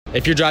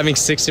If you're driving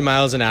 60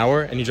 miles an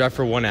hour and you drive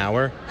for 1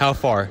 hour, how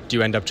far do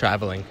you end up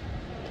traveling?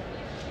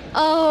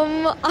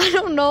 I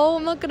don't know.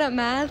 I'm not good at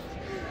math.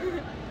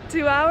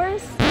 2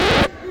 hours?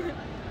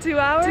 2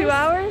 hours? 2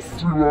 hours?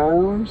 2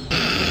 hours?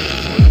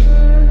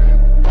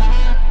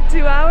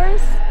 2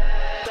 hours?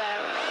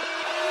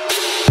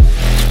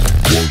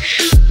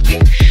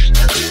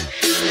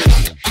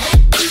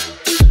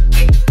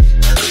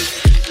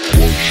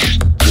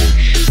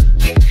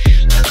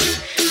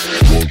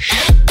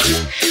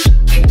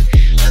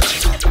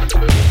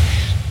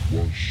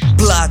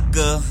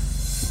 Blocker.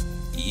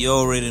 You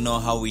already know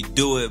how we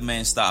do it,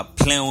 man. Stop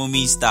playing with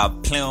me.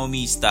 Stop playing with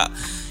me. Stop.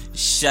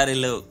 Shut it,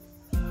 look.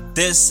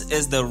 This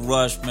is the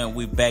rush, man.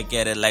 We back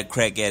at it like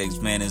crack addicts,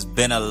 man. It's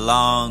been a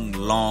long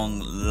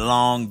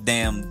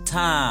damn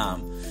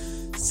time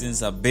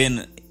since I've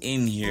been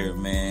in here,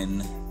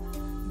 man.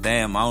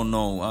 Damn, I don't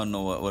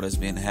know what has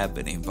been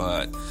happening,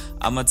 but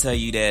I'm gonna tell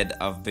you that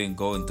I've been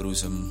going through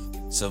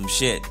some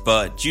shit.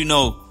 But you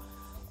know,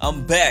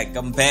 I'm back,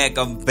 and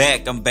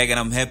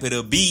I'm happy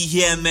to be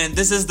here, man.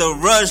 This is the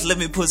rush. Let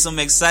me put some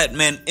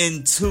excitement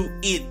into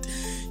it.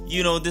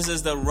 You know, this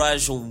is the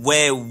rush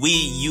where we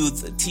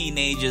youth,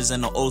 teenagers,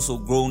 and also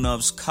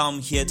grown-ups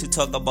come here to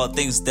talk about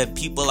things that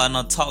people are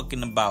not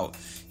talking about.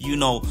 You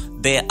know,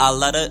 there are a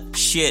lot of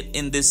shit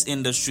in this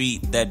industry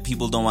that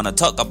people don't want to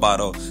talk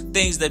about, or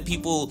things that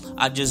people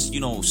are just,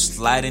 you know,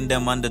 sliding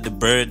them under the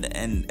bird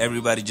and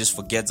everybody just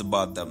forgets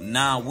about them.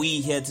 Now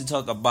we here to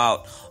talk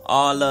about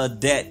all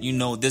of that. You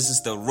know, this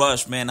is the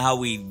rush, man, how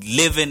we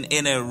living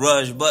in a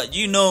rush. But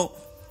you know,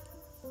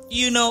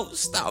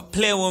 stop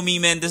playing with me,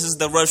 man. This is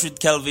the rush with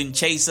Kelvin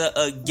Chaser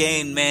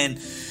again, man.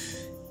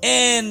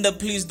 And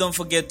please don't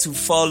forget to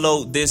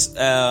follow this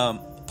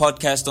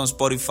podcast on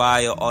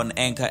Spotify, on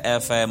Anchor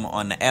FM,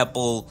 on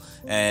Apple,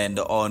 and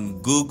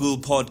on Google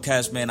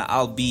Podcast, man.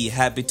 I'll be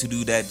happy to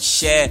do that.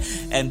 Share,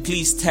 and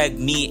please tag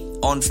me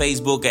on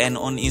Facebook and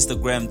on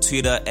Instagram,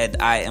 Twitter at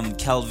I am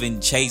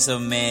Kelvin Chaser,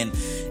 man.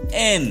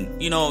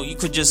 And you know, you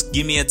could just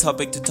give me a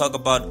topic to talk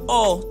about,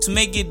 or to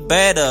make it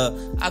better,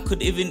 I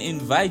could even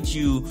invite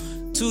you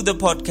to the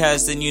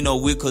podcast, and you know,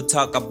 we could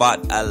talk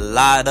about a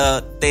lot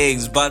of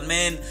things. But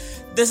man,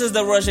 this is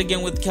the rush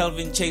again with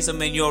Kelvin Chaser,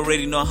 man. You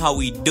already know how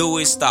we do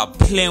it. Stop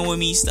playing with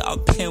me.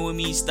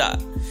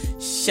 Stop.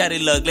 Shut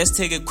it, look. Let's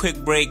take a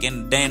quick break,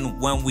 and then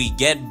when we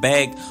get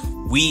back,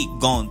 we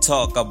gon'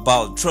 talk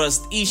about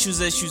trust issues,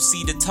 as you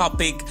see the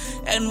topic.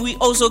 And we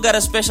also got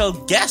a special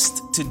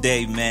guest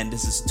today, man.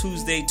 This is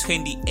Tuesday,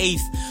 28th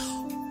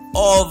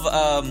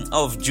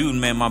of June,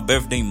 man. My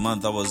birthday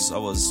month. I was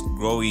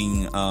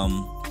growing.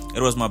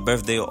 It was my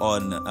birthday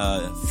on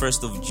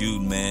 1st of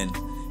June, man.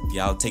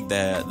 Yeah, I'll take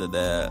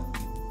the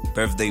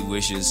birthday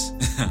wishes.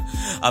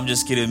 I'm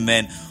just kidding,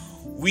 man.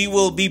 We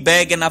will be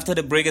back, and after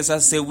the break, as I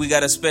said, we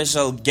got a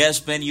special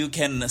guest, man. You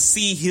can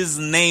see his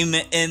name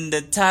in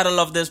the title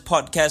of this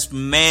podcast,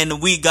 man.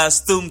 We got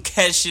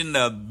StoomCash in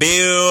the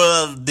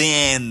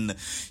building.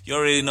 You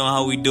already know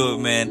how we do it,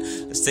 man.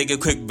 Let's take a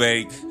quick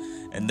break,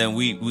 and then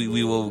we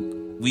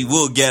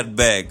will get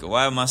back.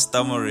 Why am I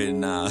stammering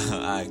now?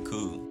 Alright,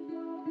 cool.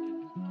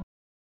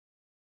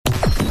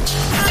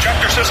 Check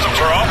your systems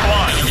are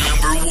offline.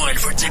 Number one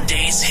for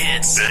today's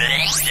hits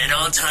and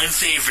all-time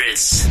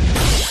favorites.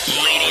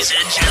 Ladies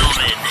and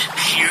gentlemen,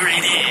 here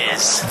it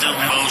is. The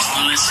most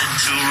listened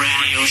to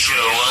radio show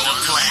on the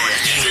planet.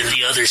 Even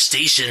the other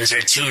stations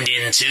are tuned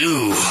in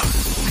too.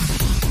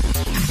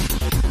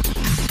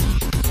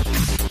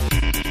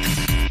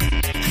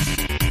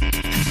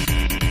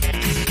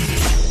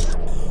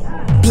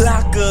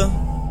 Blacker.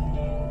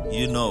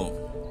 You know,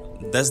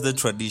 that's the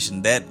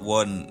tradition. That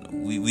one,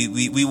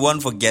 we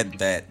won't forget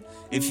that.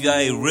 If you are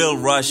a real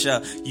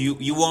rusher,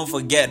 you won't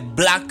forget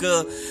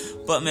Blacker.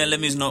 But man, let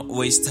me not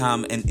waste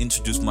time and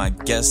introduce my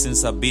guest,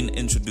 since I've been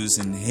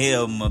introducing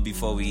him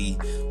before we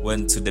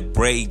went to the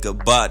break.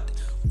 But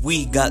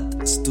we got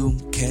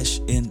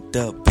StoomCash in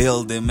the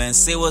building, man.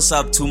 Say what's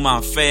up to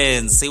my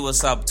fans. Say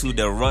what's up to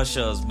the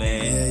rushers,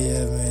 man.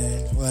 Yeah,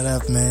 man. What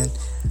up, man?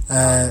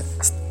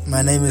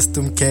 My name is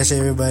StoomCash,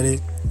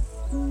 everybody.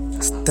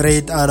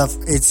 Straight out of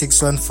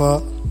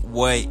 8614.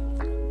 Wait.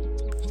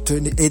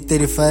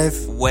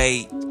 2835.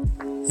 Wait.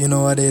 You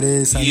know what it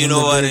is. You know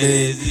what it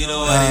is.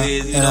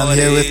 And I'm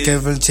here with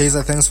Kelvin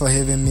Chaser. Thanks for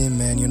having me,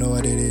 man. You know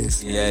what it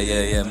is.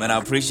 Yeah, man. I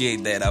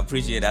appreciate that. I've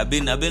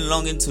been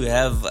longing to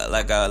have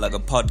like a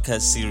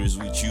podcast series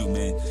with you,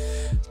 man.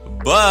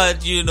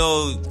 But you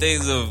know,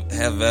 things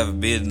have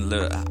been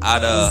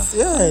out of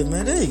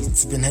man. Hey,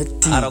 it's been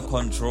hectic, out of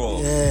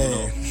control. Yeah, you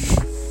know?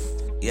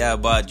 Yeah,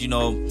 but you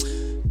know,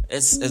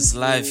 it's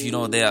life. You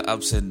know, there are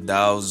ups and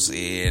downs,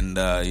 and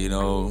you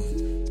know,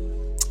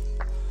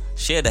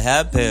 shit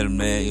happen,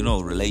 man. You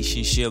know,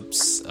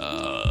 relationships,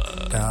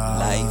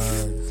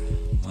 life,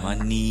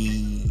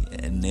 money,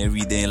 and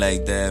everything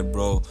like that,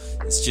 bro.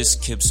 It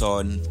just keeps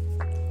on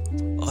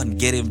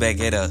getting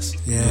back at us.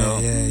 Yeah,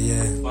 you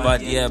know?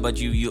 But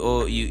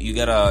you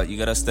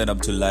gotta stand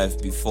up to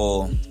life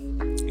before,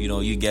 you know,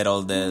 you get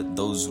all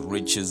those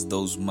riches,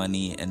 those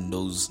money, and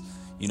those,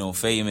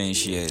 fame and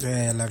shit.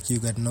 Yeah, like you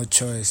got no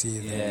choice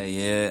either.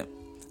 Yeah.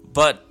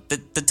 But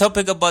the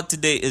topic about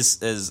today is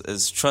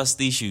trust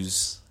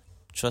issues.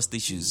 Trust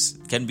issues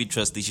can be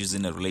trust issues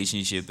in a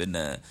relationship,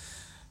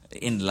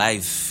 in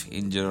life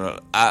in general.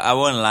 I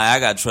won't lie, I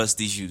got trust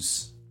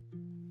issues.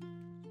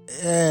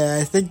 Yeah,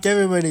 I think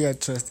everybody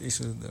got trust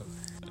issues though.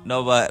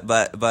 No, but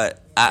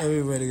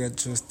Everybody got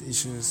trust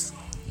issues.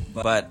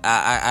 But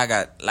I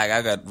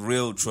got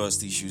real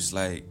trust issues.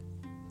 Like,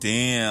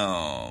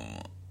 damn,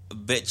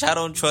 bitch, I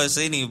don't trust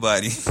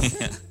anybody.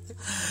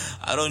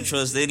 I don't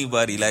trust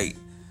anybody. Like,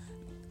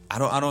 I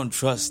don't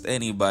trust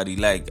anybody.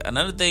 Like,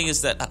 another thing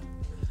is that,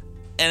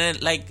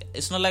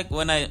 it's not like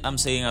when I'm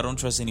saying I don't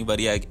trust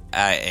anybody,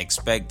 I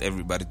expect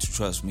everybody to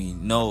trust me.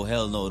 No,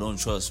 hell no, don't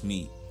trust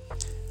me.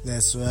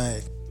 That's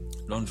right.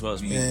 Don't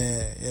trust me.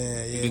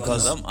 Yeah.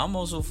 Because I'm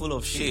also full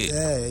of shit.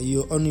 Yeah,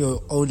 you're on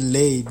your own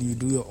lane. You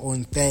do your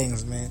own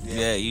things, man.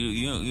 Yeah,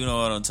 you know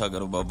what I'm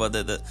talking about. But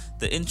the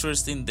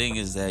interesting thing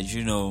is that,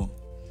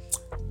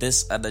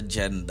 this other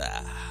gender,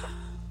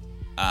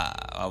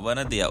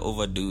 when they are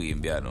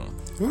overdoing, they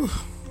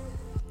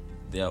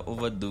are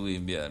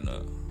overdoing,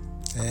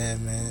 Yeah,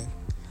 man.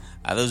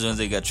 Are those ones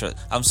they got trust?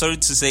 I'm sorry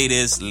to say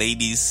this,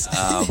 ladies.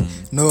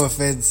 No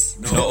offense.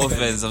 No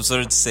offense. I'm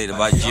sorry to say that,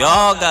 but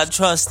y'all got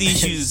trust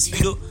issues.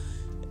 You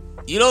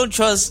don't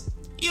trust.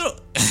 You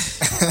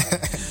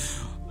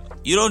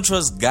don't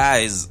trust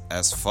guys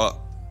as fuck.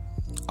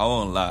 I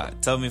won't lie.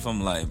 Tell me if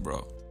I'm lying,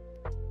 bro.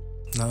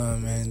 No,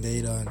 man,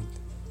 they don't.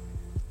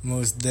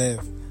 Most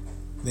deaf.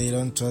 They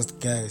don't trust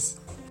guys.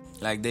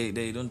 Like they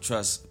don't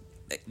trust.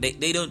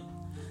 They don't.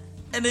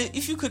 And then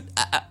if you could,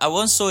 I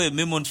once saw a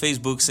meme on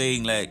Facebook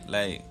saying like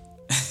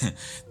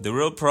the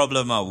real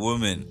problem are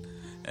women,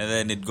 and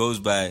then it goes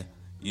by,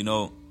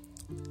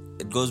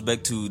 it goes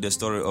back to the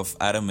story of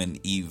Adam and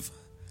Eve.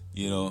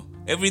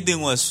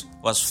 Everything was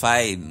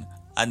fine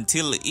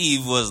until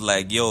Eve was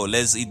like, "Yo,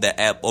 let's eat the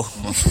apple."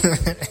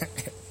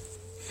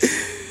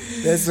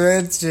 That's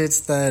when shit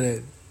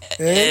started.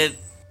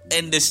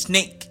 And the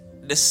snake,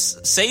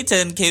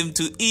 Satan came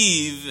to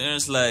Eve and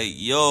was like,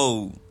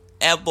 "Yo,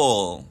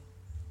 apple."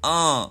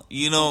 Apple.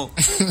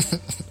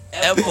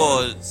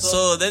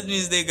 So that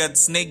means they got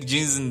snake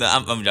genes in the.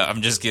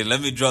 I'm just kidding.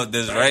 Let me drop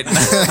this right now.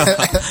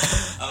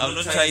 I'm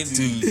not trying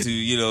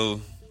to.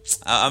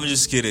 I'm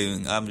just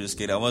kidding.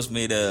 I once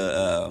made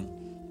a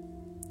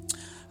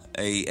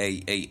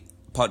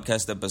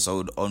podcast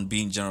episode on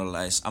being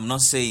generalized. I'm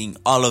not saying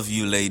all of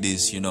you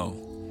ladies.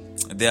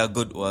 They are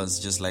good ones,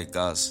 just like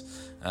us,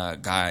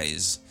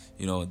 guys.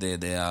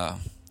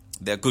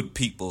 They're good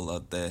people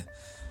out there.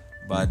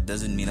 But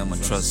doesn't mean I'ma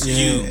trust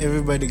you.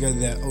 Everybody got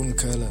their own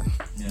color.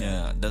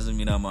 Yeah, doesn't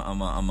mean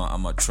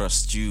I'ma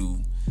trust you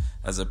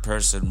as a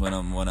person when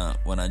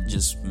I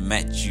just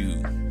met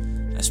you.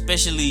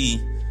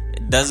 Especially,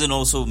 it doesn't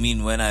also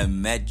mean when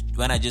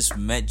I just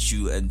met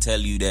you and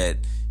tell you that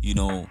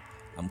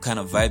I'm kind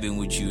of vibing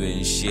with you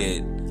and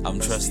shit.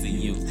 I'm trusting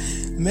you,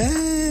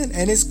 man.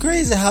 And it's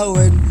crazy how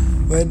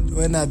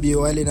when I be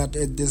wilding out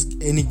at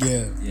any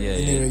girl,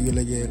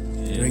 regular girl,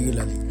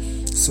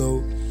 regularly.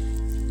 So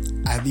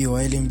I be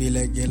wilding, be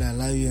like, girl, I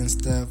love you and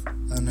stuff. I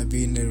wanna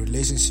be in a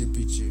relationship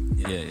with you.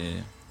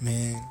 Yeah.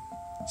 Man,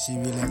 she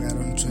be like, I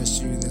don't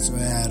trust you. That's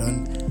why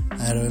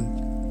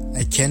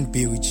I can't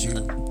be with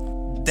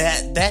you.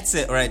 That's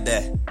it right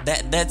there.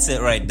 That's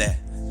it right there.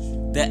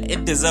 That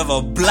it deserve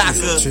a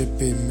blocker.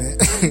 Tripping, man.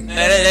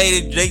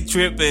 They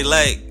tripping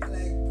like.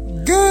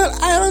 Girl,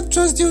 I don't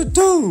trust you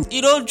too.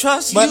 You don't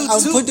trust but you I'm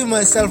too. putting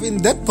myself in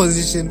that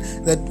position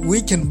that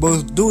we can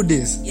both do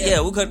this.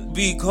 Yeah, we could,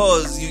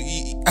 because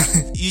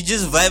you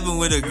just vibing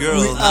with a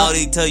girl. Now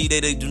they tell you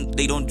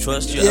they don't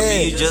trust you. Yeah. I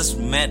mean, you just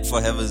met,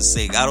 for heaven's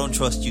sake. I don't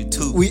trust you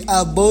too. We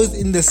are both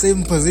in the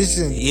same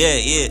position.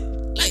 Yeah.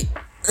 Like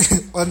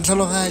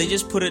they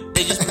just put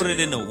it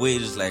in a way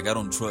just like, I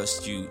don't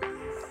trust you.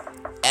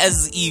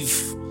 As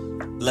if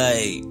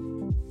like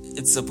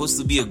it's supposed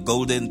to be a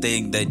golden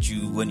thing that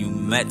when you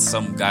met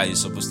some guy, you're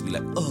supposed to be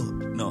like, oh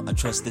no, I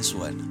trust this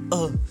one.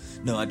 Oh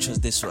no, I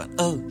trust this one.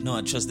 Oh no,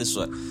 I trust this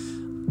one.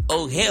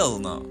 Oh hell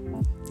no.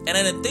 And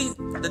then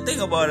the thing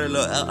about it,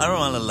 look, I don't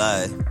want to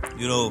lie.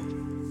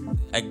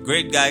 A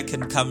great guy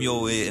can come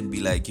your way and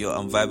be like, yo,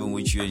 I'm vibing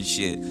with you and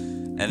shit.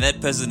 And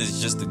that person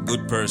is just a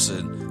good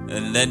person.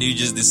 And then you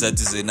just decide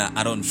to say, nah,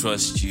 I don't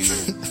trust you.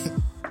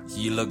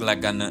 You look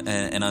like an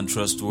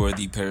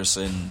untrustworthy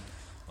person.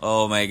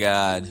 Oh my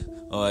god.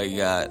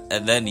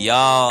 And then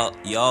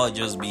y'all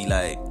just be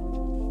like,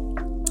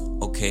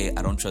 okay,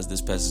 I don't trust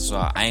this person, so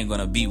I ain't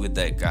gonna be with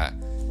that guy.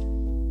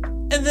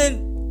 And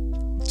then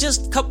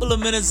just a couple of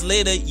minutes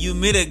later, you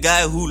meet a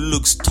guy who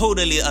looks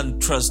totally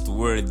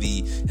untrustworthy,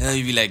 and then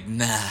you be like,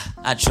 nah,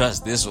 I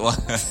trust this one.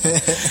 And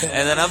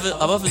then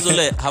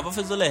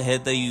habafizole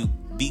heta you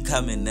be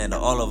coming, and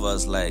all of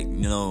us like,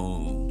 yeah,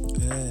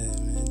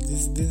 man,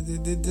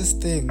 this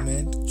thing,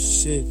 man,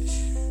 shit,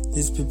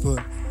 these people.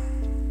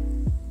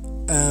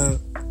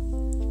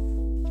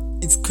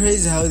 It's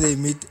crazy how they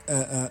meet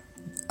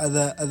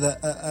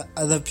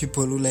other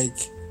people who like.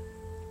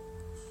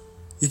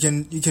 You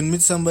can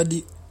meet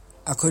somebody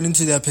according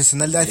to their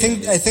personality.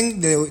 I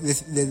think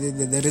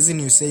the reason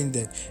you're saying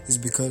that is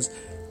because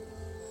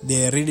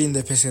they're reading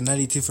the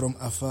personality from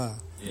afar,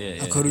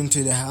 according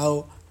to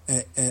how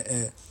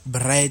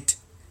bright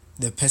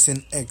the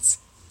person acts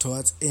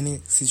towards any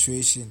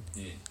situation,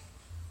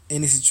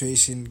 any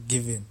situation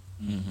given.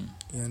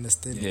 Mm-hmm. You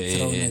understand?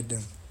 Thrown at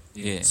them.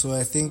 Yeah. So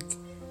I think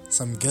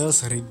some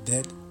girls read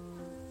that.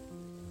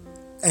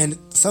 And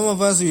some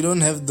of us, we don't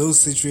have those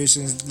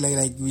situations.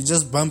 Like we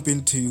just bump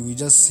into you, we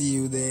just see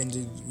you there, and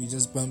we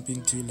just bump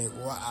into you. Like,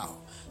 wow,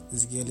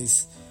 this girl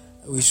is.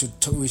 We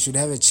should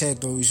have a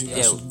chat, or I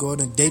should go on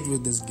a date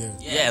with this girl.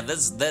 Yeah,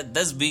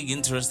 that's being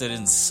interested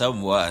in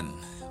someone,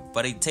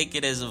 but I take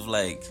it as of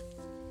like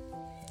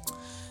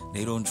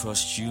they don't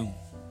trust you,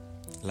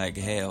 like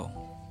hell.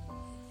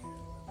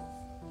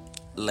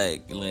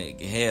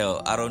 Like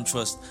hell, I don't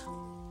trust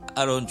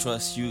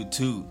you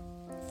too.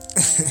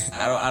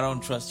 I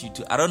don't trust you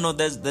too. I don't know.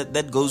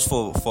 That goes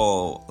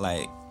for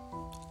like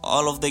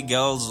all of the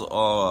girls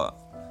or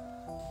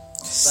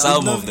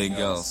some of the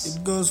girls.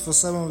 It goes for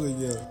some of the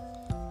girls.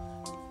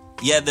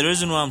 Yeah, the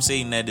reason why I'm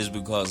saying that is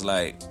because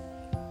like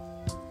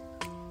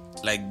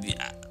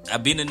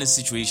I've been in a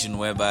situation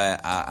whereby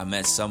I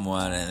met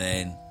someone and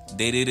then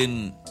they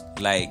didn't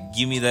like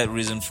give me that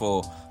reason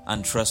for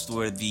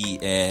untrustworthy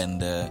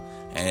and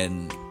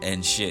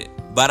shit.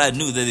 But I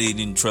knew that they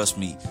didn't trust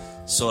me.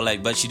 So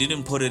like, but she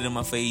didn't put it in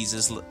my face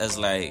as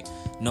like,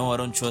 no, I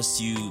don't trust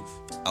you,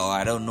 or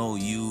I don't know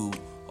you,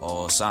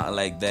 or something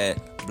like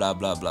that, blah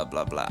blah blah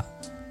blah blah.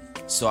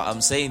 So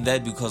I'm saying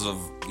that because of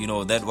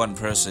that one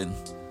person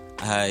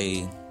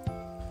I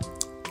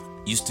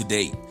used to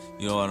date.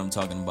 You know what I'm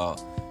talking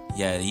about?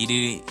 Yeah,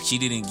 she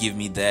didn't give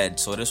me that.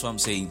 So that's what I'm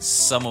saying.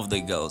 Some of the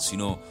girls,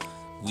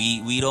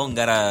 we don't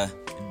gotta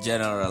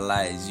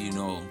generalize.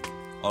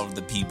 All of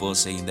the people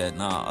saying that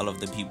all of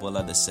the people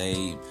are the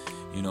same.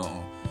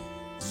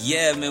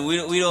 Yeah, man,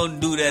 we don't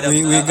do that.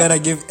 We gotta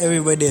give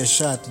everybody a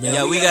shot, man.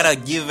 Yeah, we gotta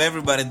give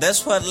everybody.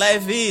 That's what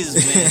life is,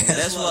 man.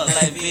 That's what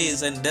life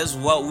is, and that's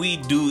what we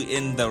do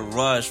in the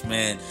rush,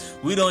 man.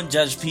 We don't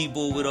judge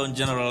people. We don't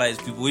generalize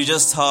people. We're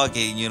just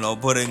talking,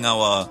 putting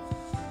our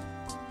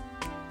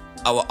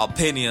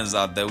opinions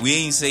out there. We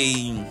ain't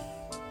saying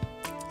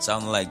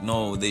something like,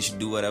 no, they should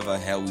do whatever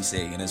hell we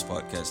say in this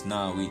podcast.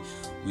 Nah, we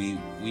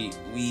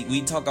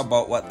talk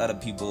about what other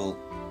people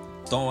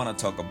don't want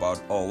to talk about,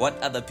 or what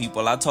other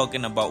people are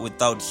talking about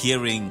without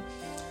hearing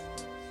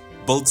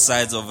both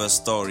sides of a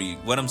story.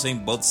 When I'm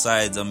saying both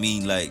sides, I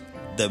mean like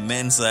the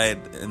men's side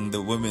and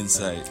the women's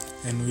side.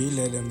 And we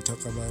let them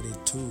talk about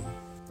it too.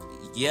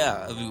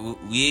 Yeah, I mean,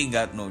 we ain't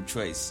got no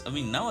choice. I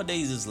mean,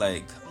 nowadays it's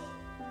like,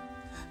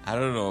 I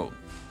don't know,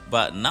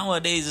 but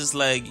nowadays it's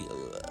like,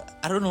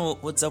 I don't know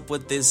what's up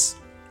with this.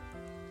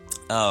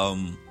 How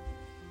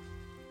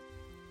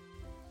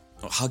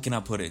can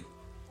I put it?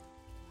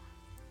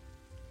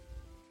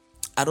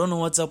 I don't know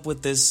what's up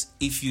with this.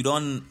 If you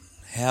don't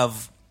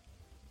have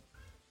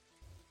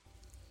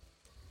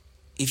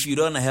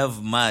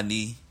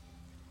money,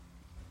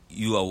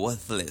 you are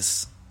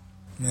worthless.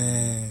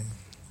 Man,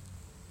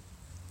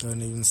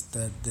 don't even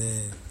start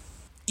there.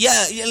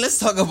 Yeah, let's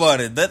talk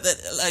about it. That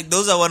like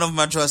those are one of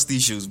my trust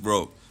issues,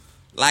 bro.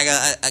 Like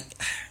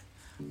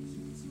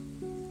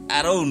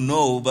I don't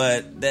know,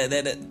 but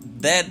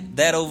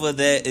that over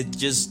there, it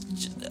just.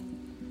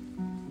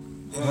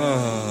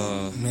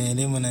 Man,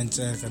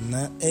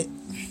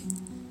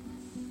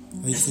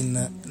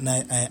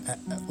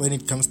 when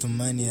it comes to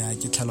money, I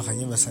get because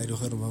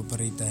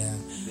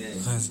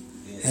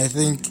I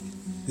think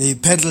they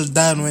pedal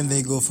down when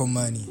they go for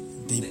money.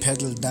 They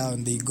pedal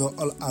down, they go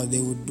all out,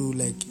 they would do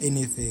like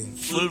anything.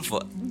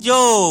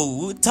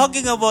 Yo,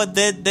 talking about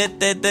that.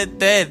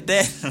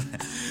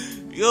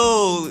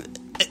 Yo.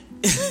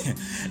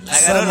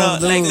 Like I don't know,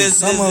 like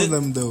some of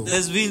them though.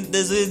 There's been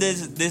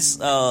this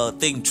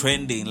thing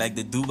trending, like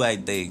the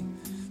Dubai thing,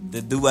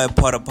 the Dubai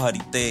party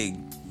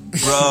thing,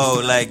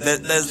 bro. Like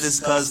that's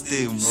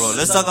disgusting, bro.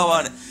 Let's talk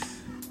about it.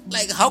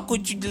 Like, how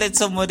could you let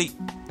somebody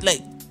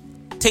like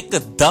take a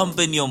dump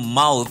in your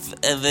mouth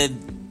and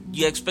then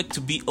you expect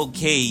to be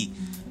okay?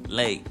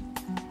 Like,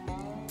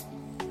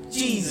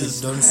 Jesus,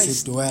 it don't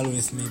Christ. sit well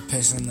with me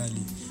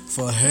personally.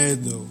 For her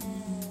though,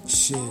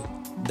 shit.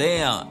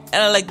 Damn.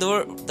 And like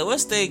the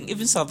worst thing,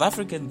 even South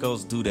African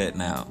girls do that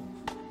now.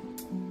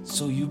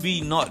 So you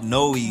be not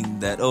knowing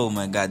that, oh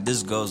my God,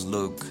 these girls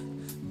look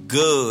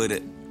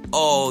good.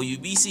 Oh, you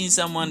be seeing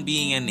someone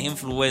being an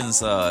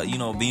influencer,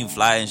 being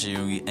fly and shit,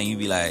 and you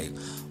be like,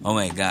 oh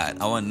my God,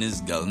 I want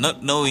this girl.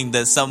 Not knowing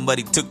that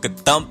somebody took a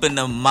dump in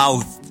the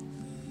mouth.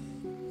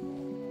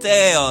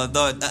 Damn,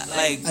 dog.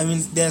 Like, I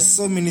mean, there's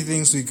so many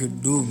things we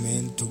could do,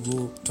 man,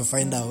 to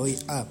find our way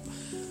up.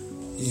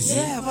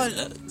 But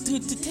to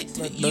take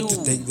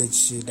that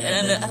shit.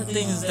 And the other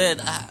thing is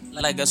that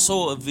I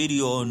saw a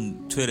video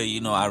on Twitter.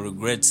 I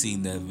regret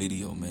seeing that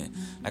video, man.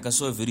 Like, I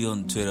saw a video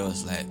on Twitter. I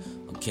was like,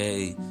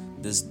 okay,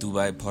 this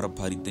Dubai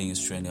party thing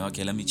is trending.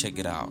 Okay, let me check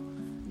it out.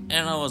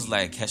 And I was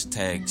like,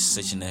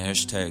 searching the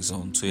hashtags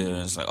on Twitter.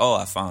 And it's like, oh,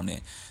 I found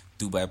it,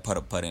 Dubai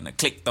party, and I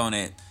clicked on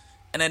it.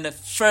 And then the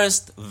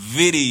first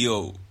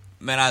video,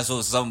 man, I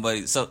saw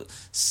somebody,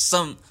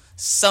 some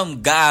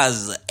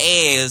guy's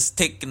ass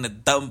taking a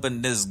dump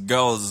in this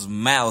girl's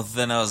mouth,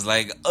 and I was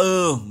like,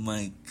 oh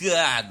my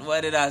God,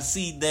 why did I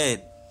see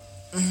that?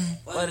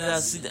 Why did I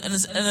see that? And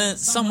then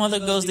some other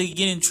girls, they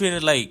getting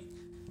treated like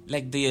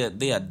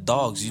they are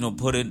dogs, you know,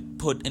 put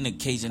in a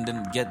cage and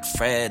then get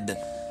fed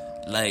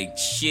like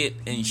shit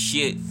and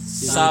shit.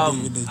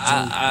 Some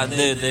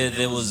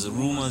there was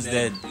rumors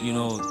that, you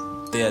know,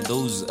 there are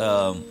those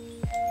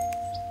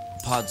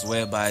parts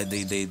whereby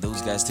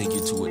those guys take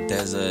you to a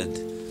desert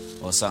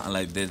or something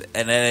like that,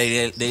 and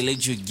then they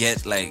let you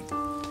get like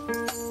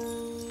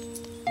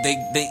they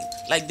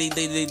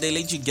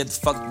let you get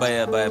fucked by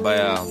a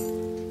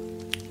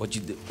what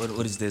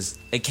is this,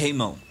 a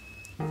camo.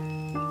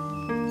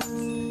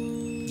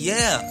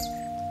 Yeah,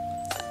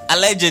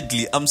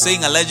 allegedly. I'm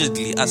saying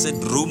allegedly. I said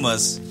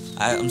rumors.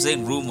 I'm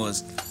saying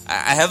rumors.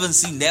 I haven't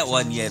seen that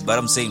one yet, but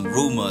I'm saying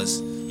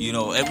rumors. You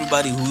know,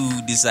 everybody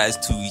who decides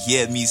to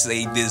hear me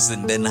say this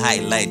and then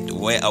highlight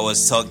where I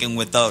was talking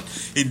without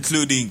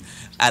including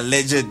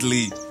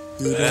allegedly,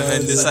 and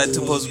then decide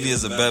to post me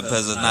as a bad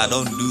person. Nah,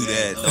 don't do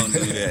that.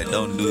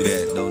 Don't do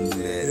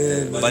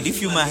that. But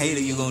if you my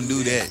hater, you gonna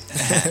do that.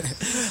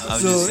 I'm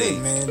just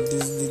saying, man,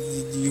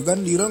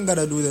 you don't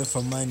gotta do that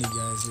for money,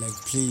 guys. Like,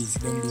 please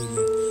don't do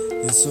that.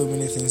 There's so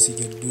many things you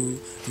can do.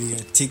 You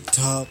got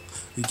TikTok.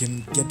 You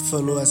can get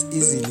followers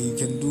easily. You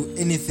can do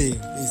anything.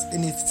 There's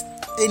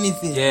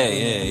anything. Yeah.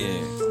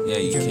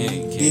 You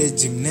can be a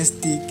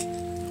gymnastic.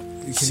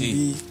 You can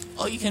be.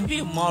 Oh, you can be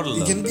a model.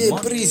 You can be a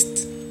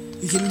priest.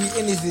 You can be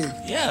anything.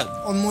 Yeah.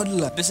 Or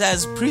modeler.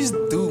 Besides, priests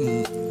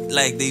do,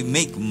 like, they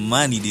make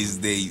money these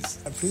days.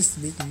 Priests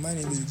make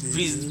money these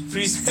days.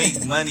 Priests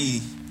make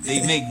money. They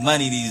make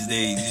money these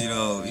days. You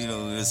know,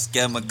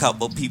 scam a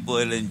couple people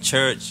in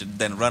church and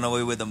then run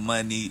away with the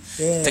money.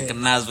 Yeah. Take a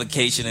nice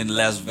vacation in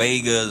Las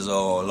Vegas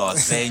or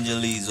Los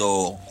Angeles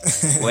or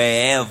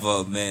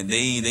wherever, man.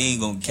 They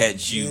ain't gonna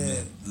catch you,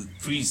 man.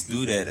 Priests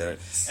do that.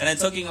 And then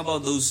talking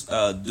about those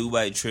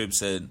Dubai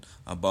trips and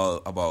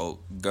about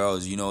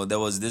girls, you know, there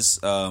was this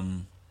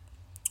one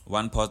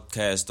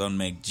podcast on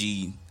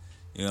McG.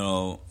 You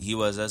know, he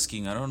was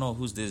asking, I don't know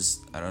who's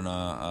this, I don't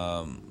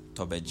know,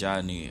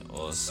 Tobejani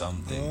or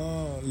something.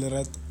 Oh,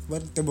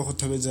 what Teboho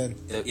Tobejani?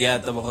 Yeah,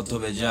 Teboho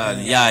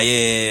Tobejani.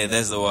 Yeah,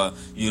 that's the one.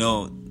 You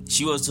know,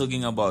 she was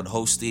talking about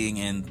hosting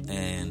and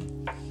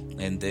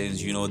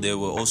things. You know, there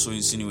were also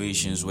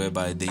insinuations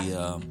whereby they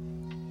are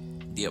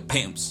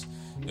pimps.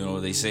 You know,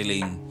 they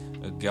selling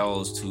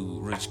girls to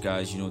rich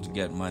guys, you know, to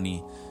get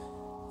money.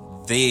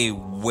 They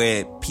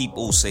were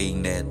people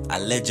saying that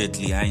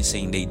allegedly. I ain't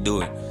saying they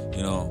do it,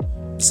 you know.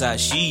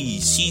 Besides, she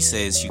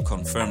says she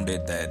confirmed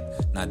it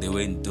that they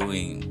weren't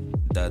doing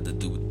the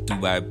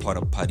Dubai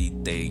party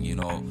thing, you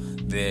know.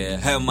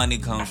 Her money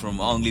comes from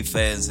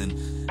OnlyFans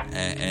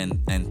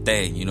and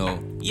thing, you know.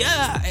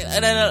 Yeah,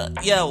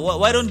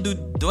 why don't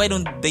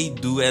they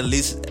do at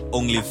least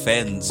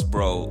OnlyFans,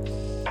 bro?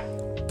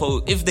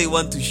 If they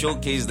want to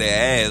showcase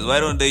their ass, why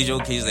don't they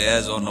showcase their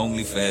ass on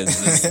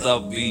OnlyFans and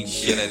stop being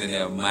shit in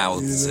their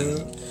mouths?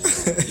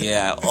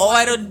 Yeah. Or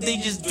why don't they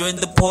just join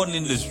the porn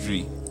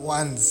industry?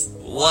 Once.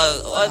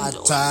 What?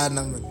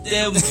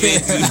 Damn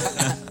bitch.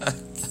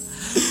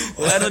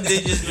 Why don't they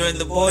just join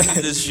the porn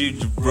industry,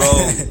 bro?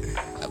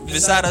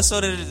 Besides, I saw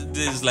that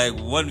there's like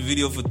one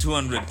video for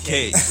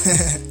 200K.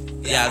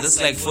 Yeah, that's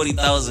like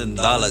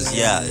 $40,000.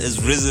 Yeah,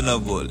 it's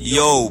reasonable.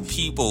 Yo,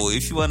 people,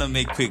 if you want to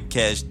make quick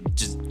cash,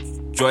 just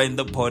join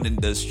the porn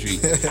industry.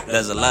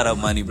 There's a lot of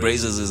money.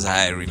 Brazers is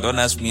hiring. Don't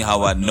ask me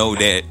how I know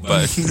that,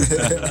 but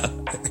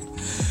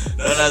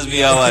don't ask me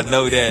how I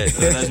know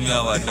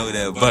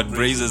that. But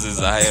Brazers is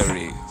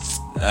hiring.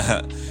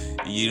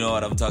 You know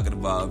what I'm talking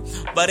about.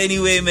 But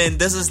anyway, man,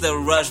 this is the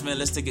rush, man.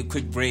 Let's take a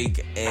quick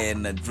break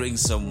and drink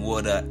some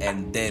water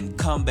and then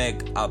come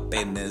back up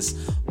in this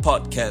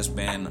podcast,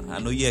 man. I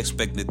know you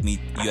expected me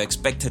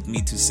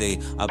to say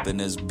up in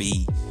this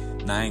B.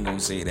 Nah, I ain't gonna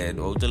say that.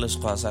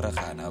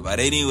 But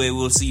anyway,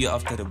 we'll see you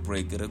after the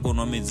break.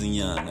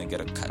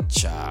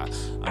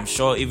 I'm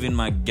sure even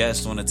my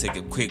guests want to take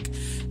a quick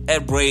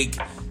ad break.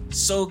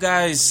 So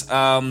guys,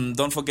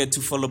 don't forget to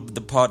follow the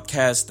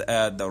podcast,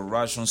 The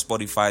Rush on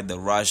Spotify, The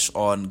Rush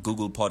on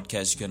Google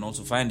Podcasts. You can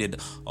also find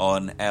it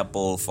on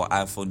Apple for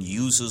iPhone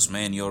users,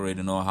 man. You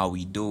already know how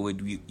we do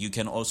it. You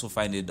can also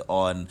find it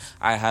on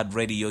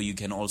iHeartRadio. You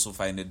can also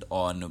find it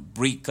on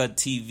Breaker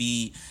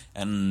TV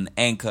and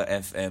Anchor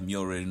FM.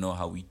 You already know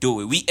how we do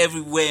it. We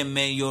everywhere,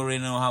 man. You already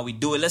know how we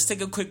do it. Let's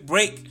take a quick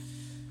break.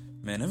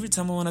 Man, every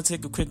time I want to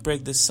take a quick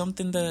break, there's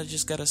something that I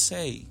just gotta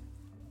say.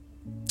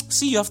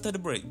 See you after the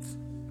break.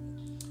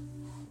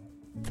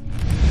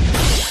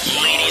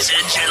 Ladies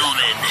and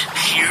gentlemen,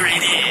 here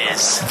it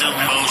is, the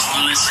most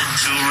listened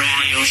to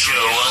radio show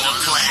on the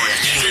planet.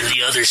 Even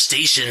the other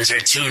stations are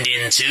tuned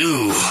in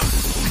too.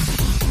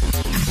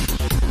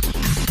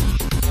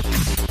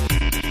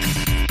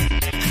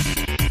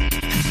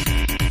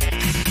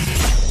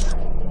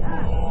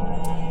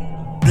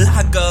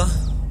 Blagger.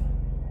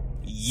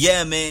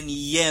 Yeah, man.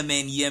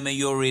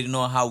 You already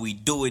know how we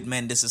do it,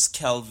 man. This is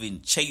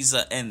Kelvin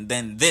Chaser, and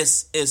then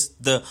this is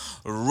the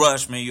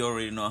Rush, man. You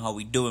already know how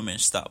we do it, man.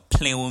 Stop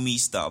playing with me.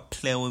 Stop.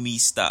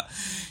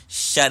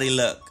 Shawty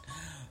luck.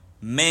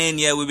 Man,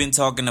 yeah, we've been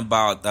talking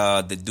about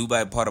the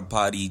Dubai Porta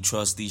Party,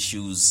 trust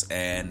issues,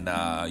 and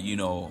the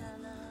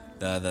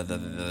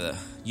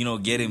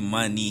getting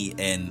money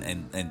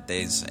and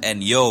things.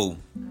 And yo,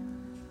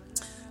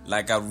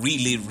 like I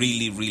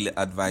really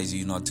advise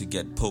you not to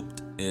get pooped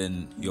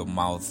in your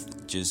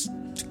mouth just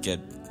to get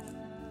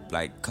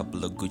like a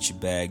couple of Gucci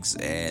bags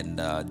and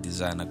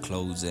designer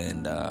clothes,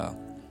 and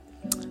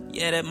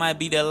yeah, that might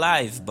be their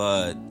life,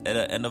 but at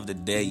the end of the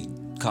day, it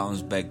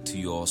comes back to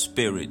your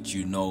spirit,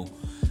 yeah.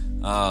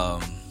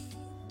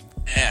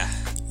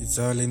 It's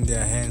all in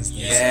their hands.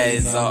 Yeah,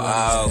 it's all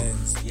out.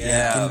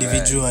 Yeah, like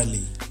individually.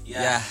 Man.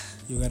 Yeah.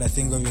 You gotta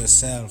think of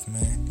yourself,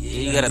 man. Yeah,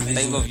 you gotta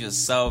think of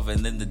yourself,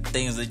 and then the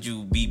things that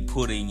you be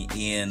putting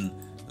in,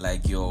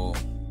 like your.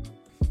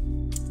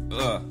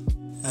 I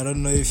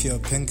don't know if your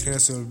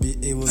pancreas will be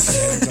able to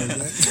handle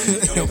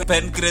that. Your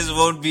pancreas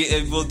won't be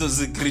able to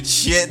secrete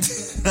shit.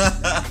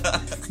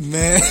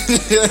 Man.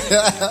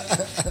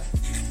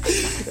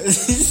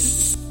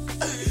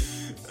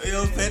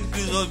 Your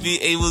pancreas won't be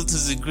able to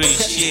secrete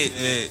shit,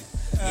 man.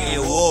 Hey,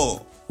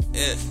 whoa.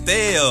 Yeah,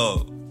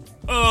 damn.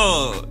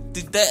 Oh,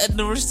 that's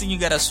the worst thing, you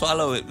gotta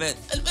swallow it, man.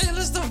 Man,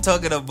 let's stop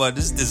talking about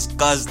this.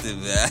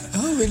 Disgusting, man.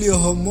 How will your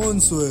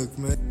hormones work,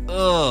 man?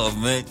 Oh,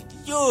 man.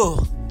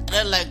 Yo.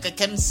 Like, I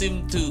can't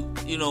seem to,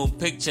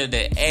 picture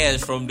the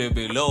ass from there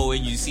below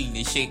when you see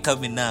the shit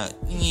coming out.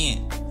 Yeah.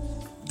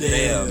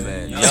 Damn,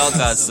 man. Y'all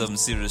got some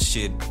serious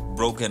shit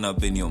broken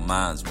up in your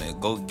minds, man.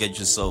 Go get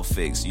yourself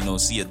fixed.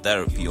 See a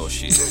therapy or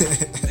shit.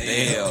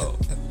 Damn.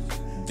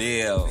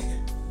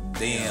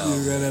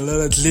 You got a lot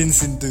of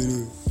cleansing to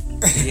do.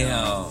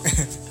 Damn.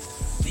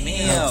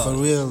 For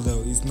real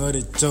though, it's not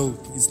a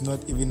joke. It's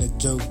not even a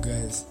joke,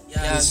 guys.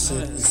 Yeah, this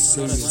shit is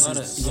serious.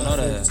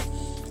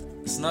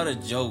 It's not a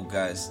joke,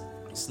 guys.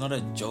 It's not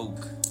a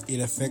joke.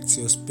 It affects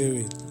your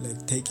spirit,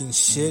 like taking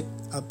shit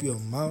up your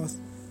mouth.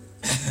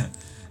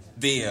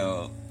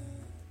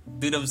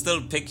 Dude, I'm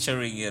still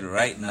picturing it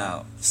right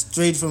now.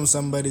 Straight from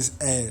somebody's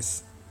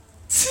ass.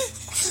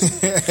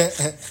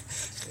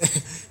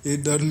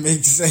 It don't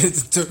make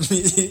sense to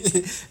me.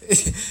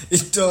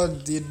 It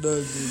don't.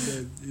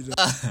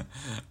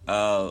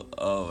 Oh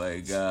my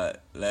God.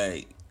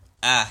 Like,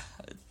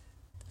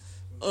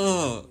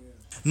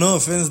 No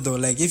offense though,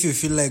 like if you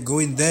feel like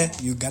going there,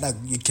 you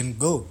can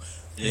go.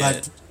 Yeah.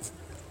 But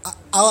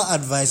our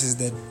advice is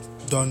that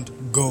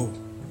don't go.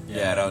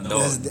 Yeah, don't go.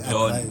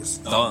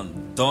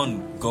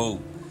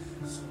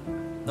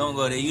 Don't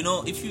go there.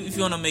 If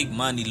you wanna make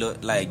money,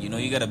 look, like,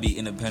 you gotta be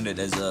independent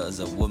as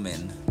a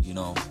woman.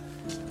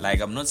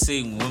 Like, I'm not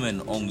saying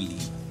women only.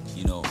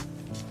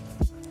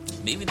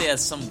 Maybe there are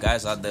some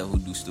guys out there who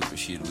do stupid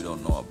shit we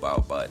don't know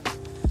about, but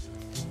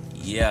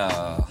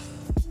yeah,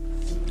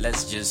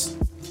 let's just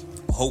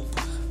hope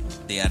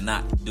they are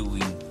not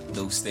doing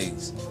those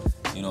things.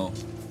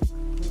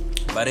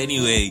 But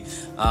anyway,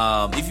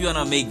 if you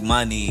wanna make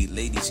money,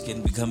 ladies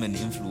can become an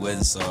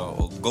influencer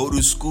or go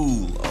to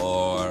school,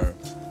 or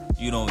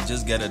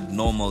just get a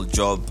normal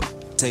job.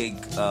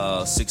 Take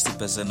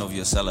 60% of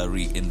your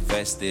salary,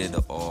 invest it,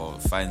 or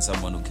find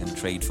someone who can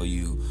trade for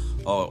you,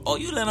 or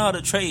you learn how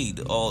to trade,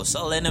 or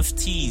sell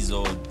NFTs,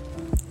 or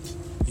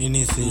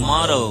anything,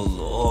 model,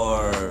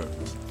 or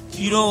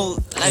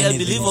like, I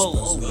believe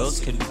all girls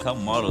can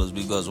become models,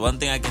 because one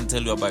thing I can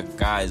tell you about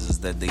guys is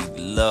that they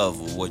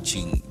love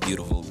watching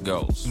beautiful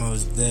girls.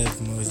 Most deaf.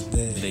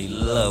 They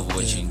love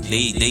watching.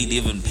 They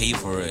even pay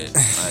for it,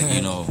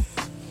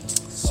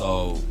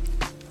 so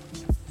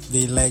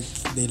they like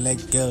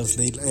girls.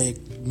 They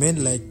like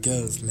men like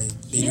girls. Like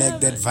they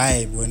like that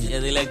vibe when. Yeah,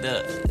 they like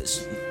the.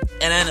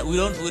 And then we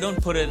don't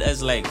put it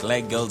as like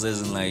girls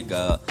as in like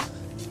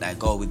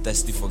we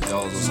thirsty for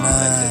girls or something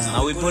like this.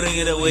 Now we're putting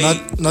it away.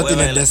 Not in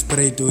a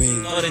desperate way.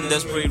 Not in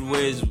desperate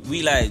ways.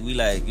 We like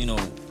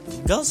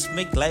girls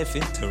make life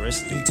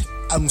interesting.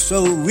 I'm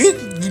sure we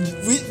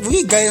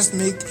guys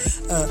make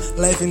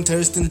life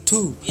interesting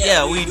too.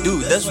 Yeah, we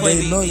do. That's why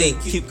they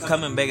keep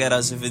coming back at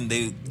us,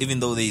 even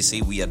though they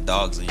say we are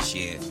dogs and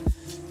shit.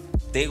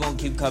 They gonna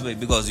keep coming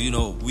because we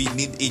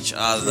need each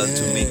other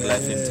to make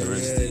life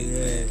interesting.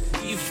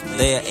 If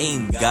there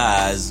ain't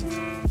guys,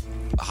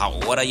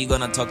 what are you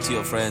gonna talk to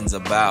your friends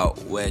about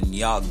when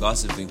y'all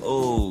gossiping?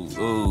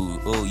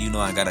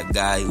 I got a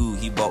guy.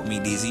 He bought me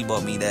this. He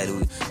bought me that.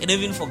 And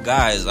even for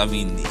guys, I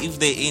mean, if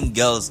they ain't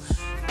girls,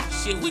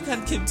 shit, we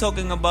can keep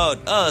talking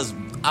about us.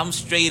 I'm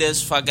straight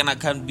as fuck, and I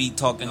can't be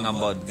talking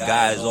about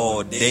guys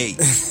all day.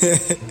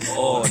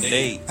 All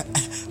day.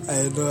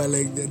 I know, I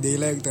like that. They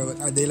like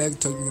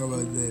talking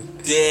about that.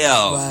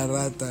 Damn.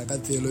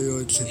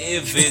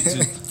 If it's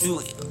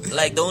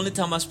like the only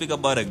time I speak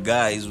about a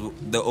guy is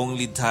the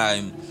only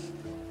time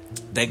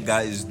that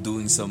guy is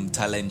doing some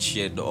talent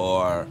shit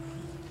or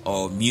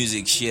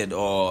music shit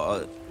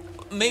or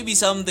maybe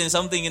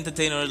something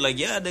entertainer. Like,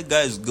 yeah, that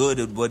guy is good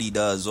at what he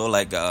does, or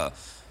like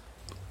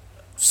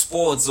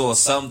sports or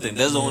something.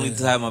 That's the only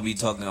time I'll be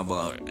talking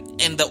about.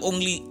 And the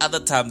only other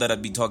time that I'll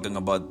be talking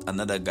about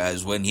another guy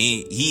is when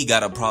he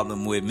got a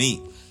problem with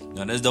me.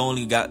 Now, that's the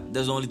only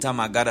time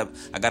I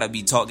gotta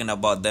be talking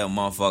about that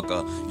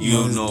motherfucker,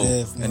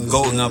 and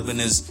going up in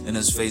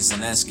his face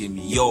and asking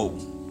me, yo,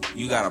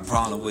 you got a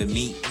problem with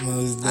me?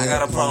 I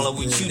got a problem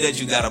with you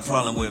that you got a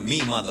problem with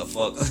me,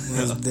 motherfucker.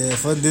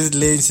 For these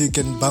lanes, you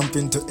can bump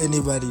into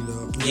anybody,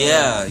 though.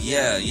 Yeah,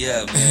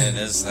 man.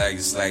 It's like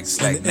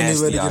nasty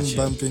anybody out can here.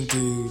 bump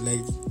into.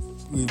 Like,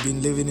 we've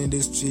been living in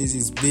these streets.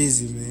 It's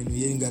busy, man.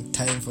 We ain't got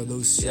time for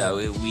those shit. Yeah,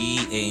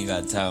 we ain't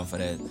got time for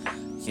that.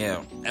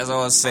 Yeah, as I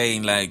was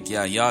saying, like,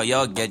 yeah,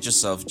 y'all get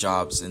yourself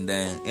jobs, and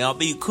then it'll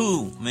be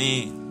cool,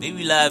 man.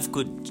 Maybe life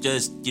could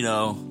just,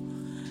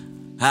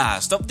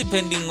 stop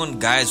depending on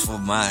guys for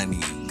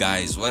money.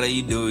 Guys, what are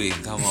you doing?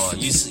 Come on,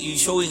 you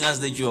showing us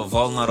that you're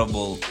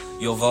vulnerable.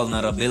 Your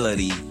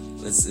vulnerability,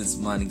 it's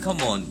money.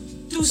 Come on,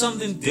 do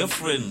something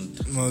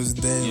different.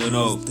 Most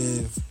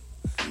def.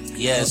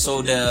 Yeah.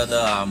 So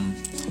the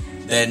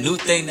new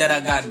thing that I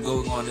got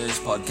going on in this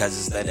podcast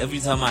is that every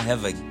time I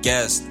have a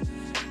guest,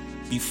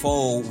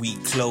 before we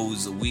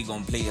close, we're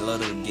gonna play a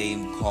little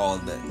game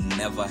called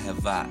Never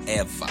Have I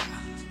Ever.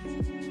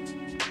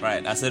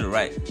 Right, I said it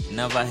right.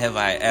 Never have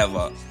I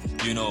ever.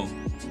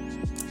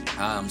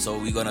 So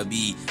we're gonna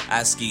be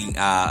asking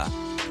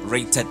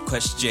rated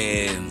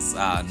questions,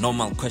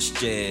 normal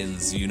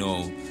questions,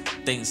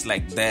 things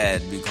like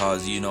that,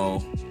 because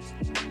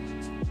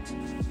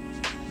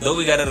though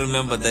we gotta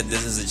remember that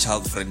this is a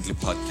child-friendly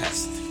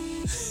podcast.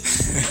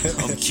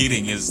 I'm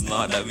kidding, it's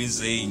not. I've been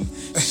saying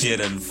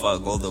shit and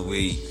fuck all the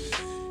way.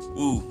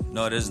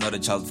 No, this is not a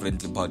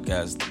child-friendly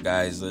podcast,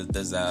 guys.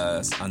 There's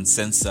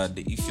uncensored.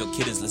 If your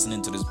kid is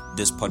listening to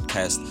this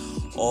podcast,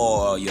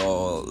 or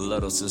your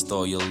little sister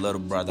or your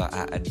little brother,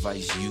 I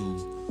advise you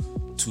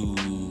to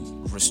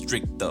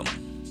restrict them.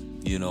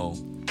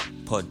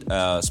 Put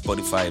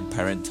Spotify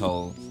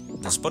parental.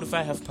 Does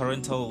Spotify have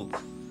parental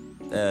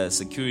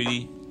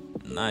security?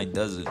 Nah, it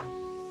doesn't.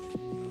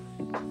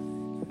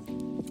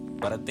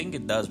 But I think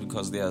it does,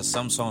 because there are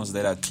some songs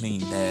that are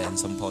clean there and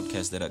some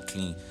podcasts that are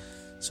clean.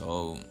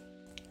 So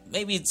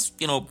maybe it's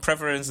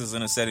preferences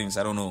in the settings.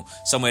 I don't know,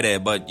 somewhere there.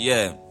 But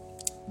yeah,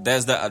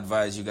 that's the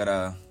advice you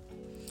gotta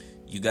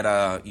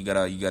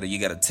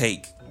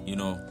take.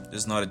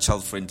 It's not a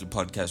child-friendly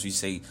podcast. We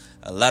say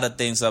a lot of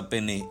things up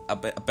in this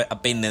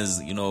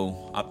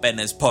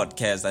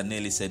podcast. I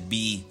nearly said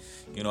B.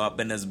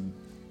 Up in this.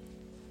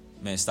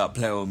 Man, stop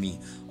playing with me.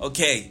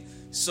 Okay.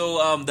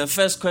 So the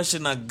first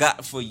question I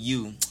got for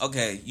you,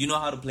 okay, you know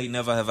how to play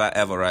Never Have I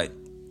Ever, right?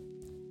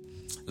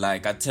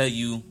 Like, I tell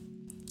you,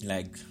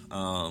 like,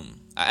 I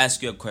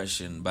ask you a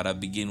question, but I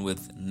begin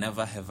with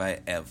Never Have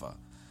I Ever.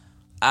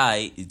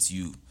 It's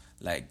you.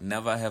 Like,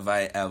 never have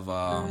I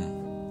ever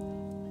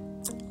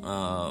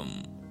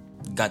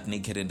got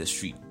naked in the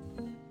street.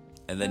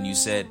 And then you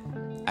said,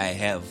 I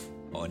have,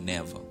 or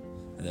never.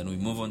 And then we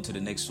move on to the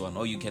next one.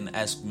 Or you can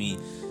ask me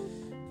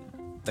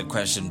the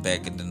question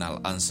back, and then I'll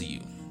answer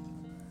you.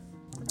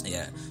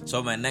 Yeah.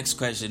 So my next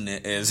question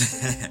is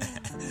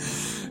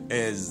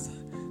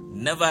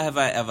never have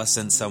I ever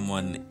sent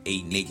someone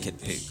a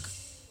naked pic.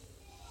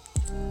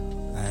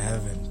 I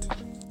haven't.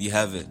 You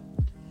haven't.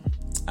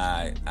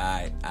 I.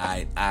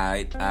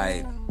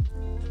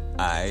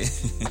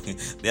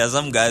 There are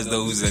some guys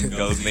though who send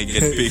girls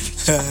naked pic.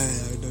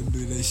 I don't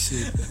do that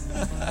shit.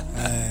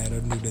 I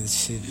don't do that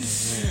shit.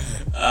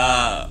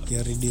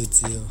 You're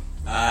idiots, yo.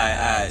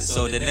 Alright.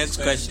 So the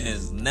next question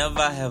is,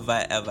 never have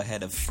I ever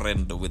had a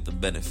friend with the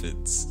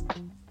benefits.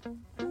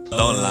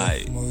 Don't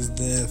lie. Most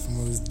def.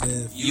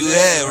 You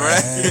have,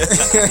 right?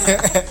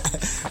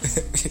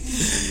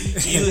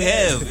 You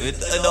have.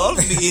 It all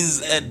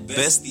begins at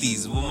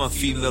besties. With my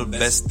female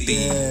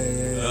bestie.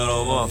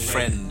 With my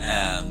friend.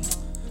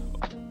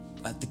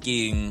 I'm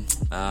thinking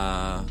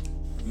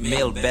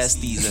male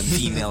besties and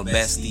female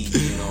besties.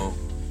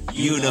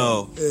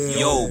 Yo,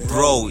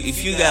 bro.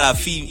 If you got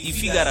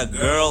a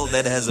girl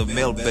that has a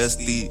male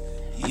bestie,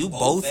 you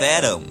both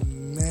at 'em.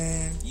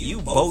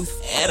 Y'all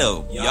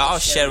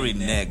sharing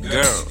that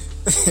girl.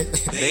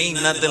 There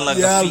ain't nothing like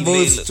a female.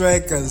 Both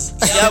strikers.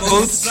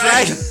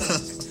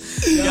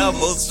 Y'all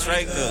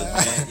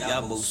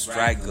both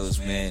strikers,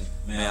 man.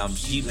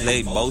 She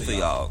played both of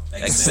y'all.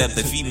 Except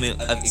the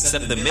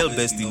male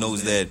bestie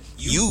knows that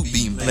you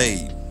being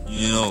played.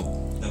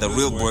 The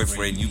real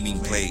boyfriend, you being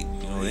played.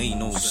 There ain't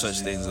no such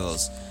things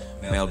as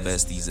male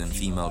besties and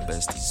female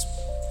besties.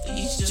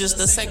 He's just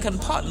a second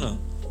partner.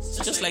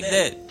 Just like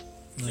that.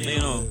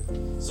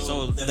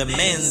 So the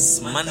man's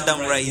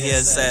mandam right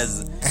here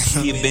says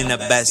he been a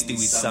bestie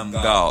with some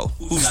girl.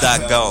 Who's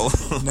that girl?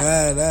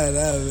 Nah,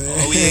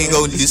 man. We ain't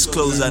gonna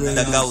disclose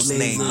the girl's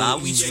name.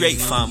 We straight,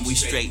 fam. We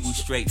straight.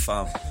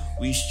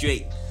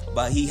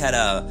 But he had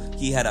a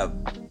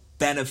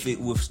benefit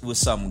with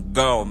some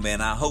girl,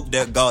 man. I hope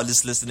that girl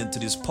is listening to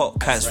this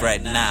podcast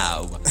right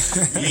now.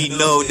 We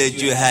know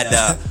that you had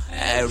a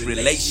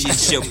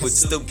relationship with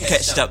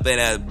StoomCash up in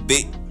a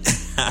bit.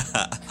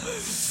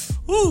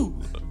 Woo!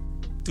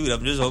 dude,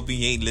 I'm just hoping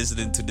he ain't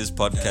listening to this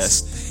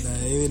podcast.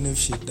 Nah, even if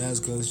she does,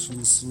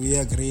 because we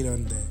agreed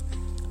on that.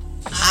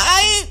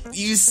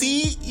 You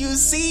see.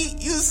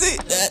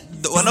 That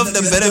one of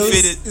the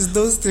benefits is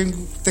those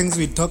things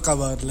we talk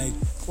about. Like,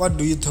 what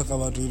do you talk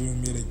about when you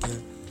meet a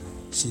girl?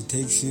 She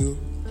takes you.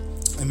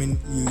 I mean,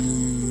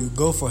 you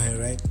go for her,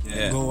 right?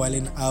 Yeah. Go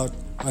wilding out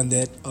on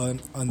that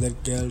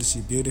girl.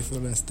 She beautiful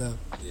and stuff.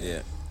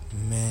 Yeah.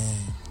 Man,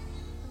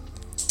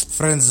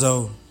 friend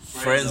zone.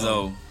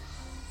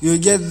 You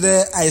get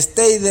there, I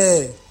stay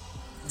there.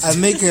 I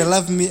make her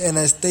love me, and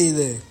I stay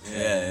there.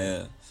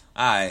 Yeah.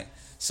 All right.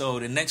 So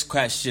the next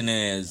question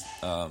is,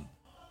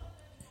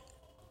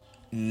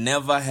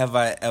 never have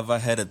I ever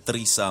had a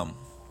threesome.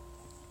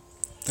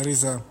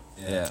 Threesome?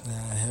 Yeah.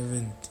 I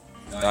haven't.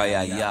 Oh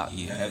yeah,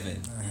 you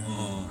haven't.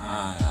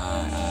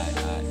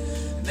 Alright.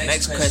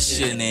 Next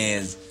question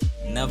is,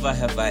 never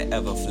have I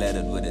ever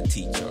flirted with a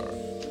teacher.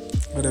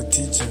 With a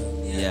teacher?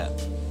 Yeah.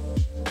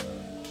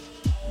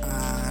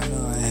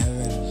 No, I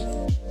haven't.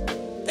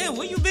 Hey,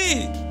 where you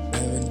been? I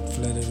haven't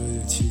flirted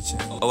with a teacher.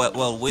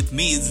 Well, with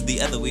me it's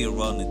the other way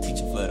around. The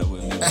teacher flirted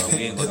with me. But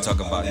we ain't gonna talk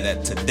about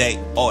that today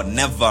or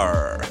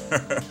never.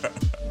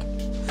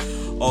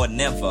 Or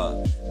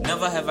never.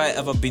 Never have I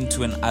ever been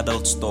to an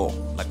adult store,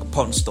 like a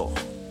pawn store.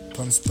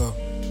 Pawn store.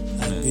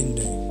 I've been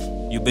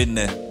there. You been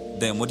there?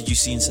 Then what did you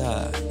see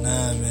inside?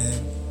 Nah,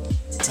 man.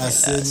 I've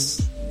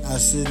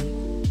seen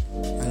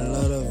a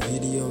lot of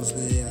videos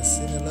there. I've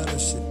seen a lot of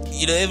shit.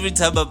 You know, every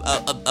time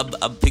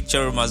I'm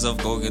picturing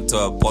myself going into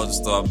a pawn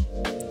store,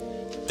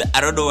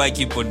 I don't know why I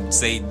keep on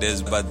saying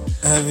this, but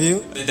have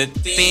you? The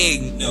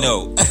thing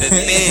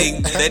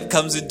that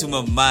comes into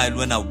my mind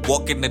when I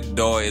walk in the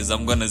door is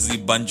I'm gonna see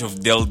a bunch of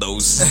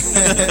dildos.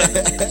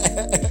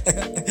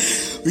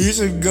 We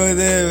should go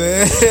there,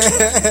 man.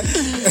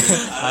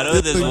 I know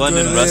there's one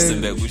in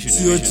Rustenburg. We should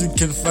see what you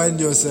can find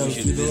yourself.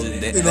 You know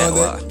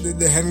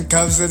the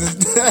handcuffs and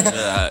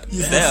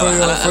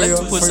I like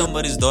to put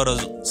somebody's daughter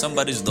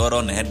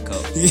on the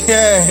handcuff.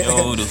 Yeah.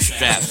 Yo, the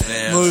straps,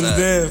 man.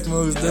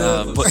 Most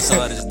deaf. Put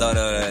somebody's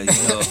daughter,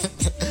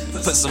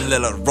 put some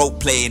little rope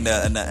play in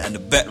the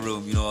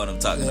bedroom. You know what I'm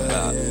talking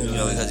about? You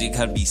know, because you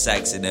can't be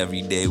sexing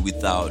every day with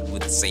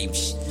the same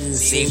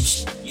same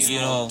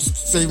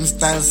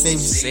style,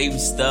 same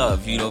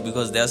stuff. You know,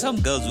 because there are some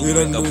girls who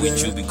break up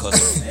with you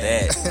because of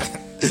that.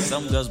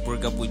 Some girls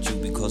break up with you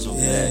because of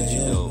that.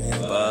 You know,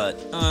 man. but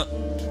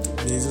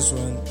they just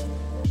want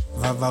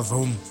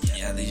vavavoom.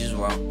 Yeah, they just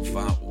want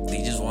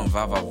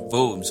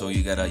vavavoom. So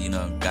you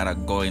gotta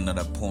go into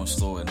the porn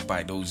store and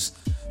buy those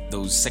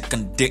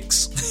second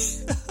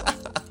dicks,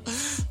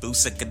 those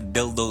second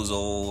dildos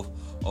or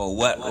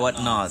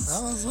whatnot.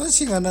 I was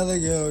watching another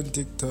girl on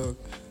TikTok.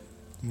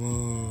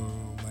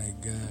 Oh my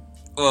god.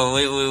 Oh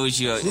wait,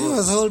 she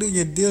was holding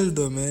a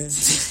dildo, man.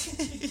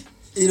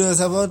 It was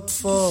about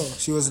 4.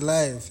 She was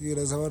live. It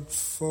was about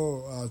 4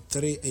 or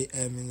 3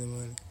 a.m. in the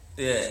morning.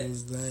 Yeah. She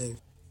was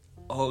live.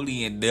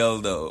 Holding a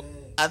dildo.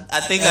 I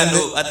think I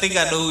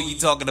know who you're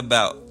talking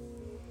about.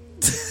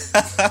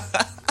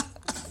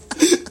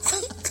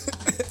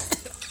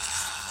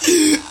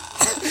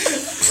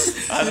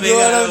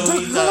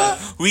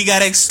 We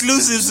got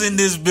exclusives in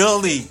this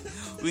building.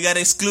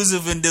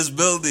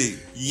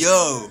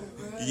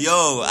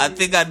 Yo, I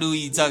think I knew who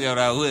you talking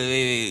about.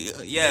 Wait.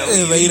 Yeah,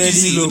 what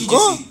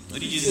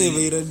did you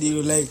see?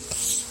 Like,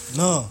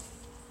 no.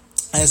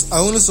 I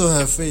only saw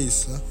her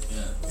face. Huh?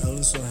 Yeah. I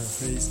only saw her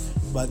face.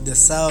 But the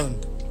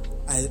sound,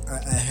 I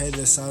heard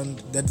the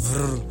sound, that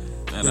vrr.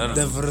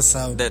 The vrr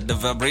sound. The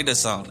vibrator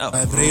sound. Oh.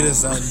 Vibrator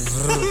sound.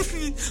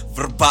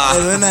 Vrr.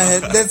 And when I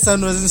heard that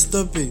sound wasn't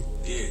stopping.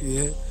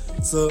 Yeah.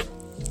 So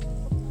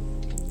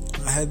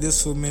I had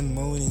this woman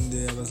moaning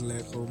there. I was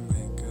like, oh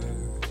my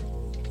god,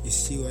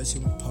 is she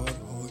watching porn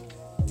or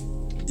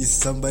is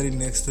somebody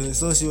next to her?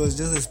 So she was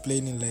just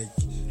explaining like,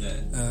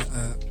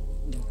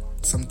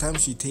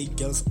 sometimes we take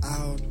girls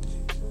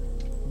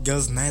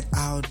night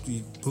out,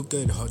 we book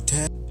a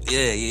hotel.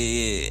 Yeah.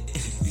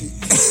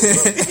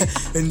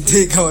 And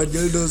take our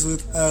dildos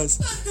with us.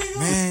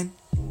 Man,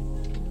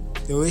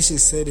 the way she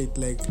said it,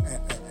 like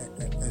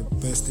I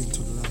burst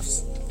into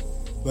laughs.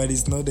 But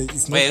it's not.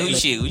 Wait, who's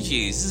she?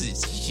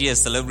 Is she a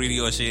celebrity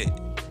or shit?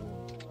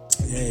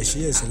 Yeah,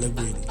 she is a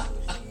celebrity.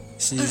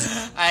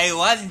 I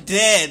want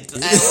that.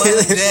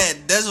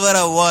 That's what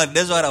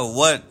I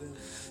want.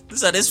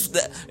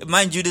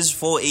 Mind you, this is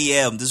 4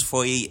 a.m. This is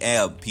 4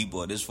 a.m.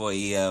 people. This is 4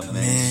 a.m.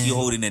 Man, she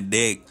holding a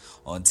dick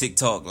on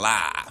TikTok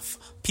live.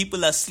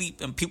 People are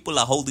asleep and people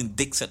are holding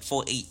dicks at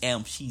 4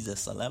 a.m. She's a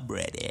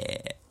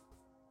celebrity.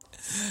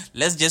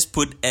 Let's just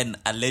put an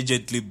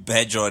allegedly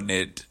badge on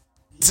it.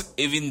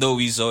 Even though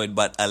we saw it,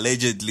 but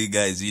allegedly,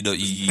 guys,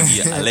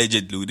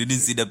 allegedly, we didn't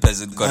see the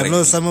person correctly. I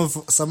know some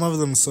of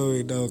them saw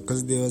it now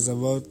because there was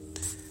about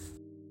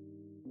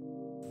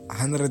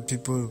 100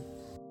 people.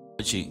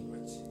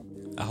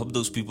 I hope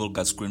those people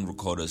got screen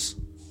recorders,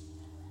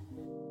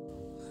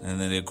 and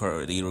then they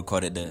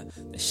recorded the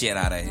shit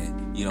out of it.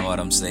 You know what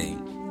I'm saying?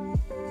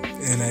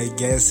 And I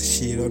guess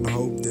she don't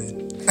hope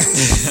that.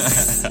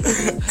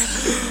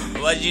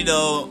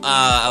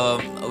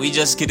 But we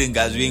just kidding,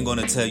 guys. We ain't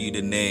gonna tell you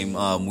the name.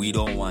 We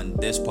don't want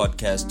this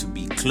podcast to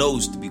be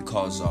closed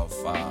because of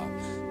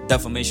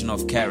defamation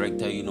of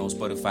character,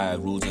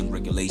 Spotify rules and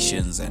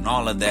regulations and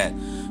all of that.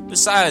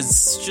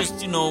 Besides,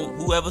 just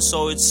whoever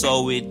saw it.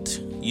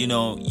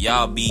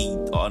 Y'all be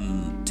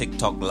on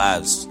TikTok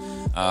lives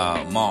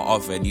more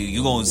often.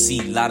 You gonna see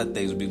a lot of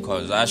things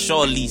because I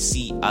surely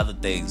see other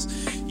things,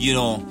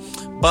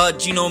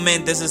 But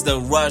man, this is the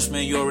rush,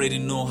 man. You already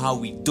know how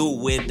we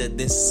do it. That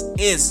this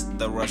is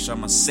the rush.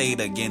 I'ma say it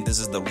again. This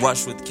is the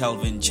rush with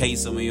Calvin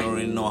Chaser, man. You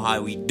already know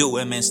how we do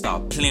it, man.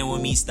 Stop playing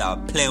with me.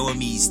 Stop.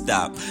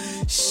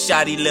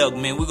 Shotty look,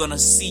 man. We're gonna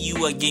see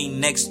you again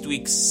next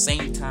week,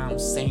 same time,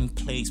 same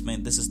place,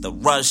 man. This is the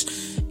rush,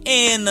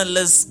 and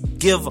let's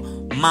give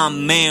my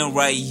man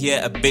right here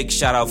a big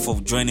shout out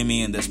for joining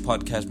me in this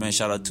podcast, man.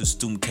 Shout out to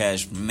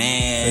StoomCash,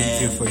 man.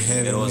 Thank you for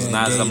having me. It was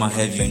nice. I'ma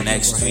have you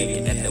next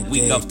week and the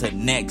week after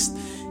next.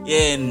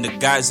 And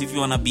guys, if you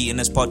wanna be in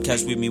this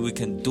podcast with me, we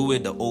can do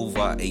it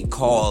over a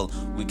call,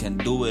 we can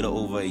do it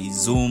over a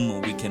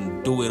Zoom, we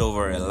can do it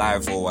over a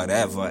live or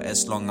whatever,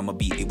 as long as I'm gonna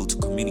be able to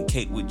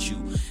communicate with you.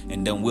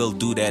 And then we'll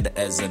do that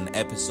as an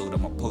episode.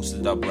 I'm gonna post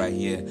it up right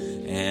here.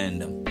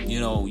 And you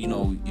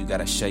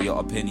gotta share your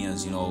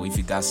opinions. If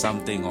you got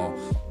something or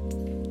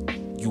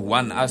you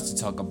want us to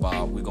talk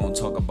about, we're gonna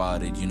talk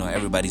about it.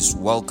 Everybody's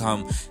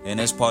welcome in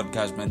this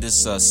podcast, man. This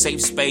is a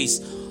safe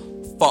space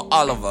for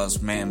all of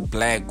us, man.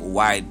 Black,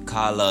 white,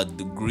 colored,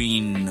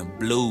 green,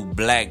 blue,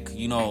 black,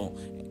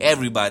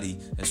 everybody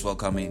is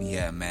welcome in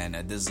here, man.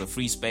 This is a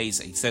free space,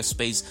 a safe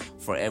space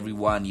for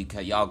everyone.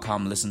 Y'all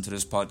come listen to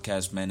this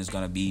podcast, man. It's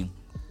gonna be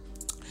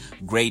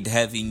great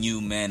having you,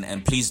 man.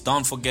 And please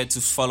don't forget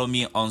to follow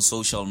me on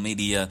social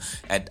media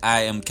at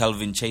I am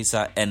Calvin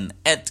Chaser and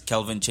at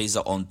Calvin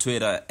Chaser on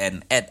Twitter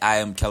and at I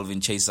am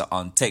Calvin Chaser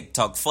on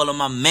TikTok. Follow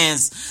my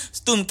man's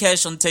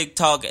StoomCash on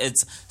TikTok.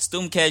 It's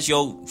StoomCash.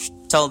 Yo,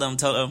 tell them.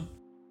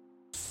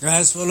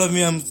 Guys, follow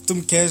me. I'm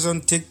StoomCash on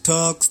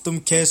TikTok,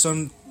 StoomCash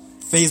on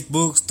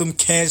Facebook,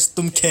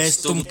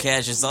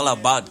 StoomCash. It's all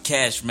about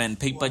cash, man.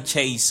 Paper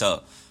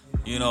chaser.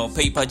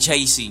 Paper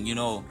chasing,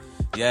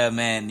 Yeah,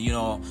 man,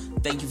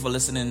 thank you for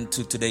listening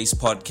to today's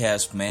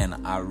podcast,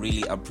 man. I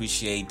really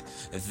appreciate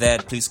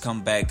that. Please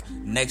come back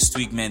next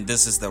week, man.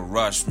 This is the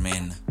rush,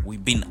 man.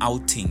 We've been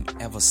outing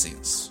ever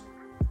since.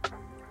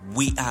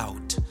 We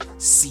out.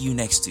 See you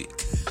next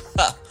week.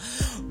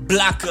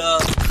 Blacker.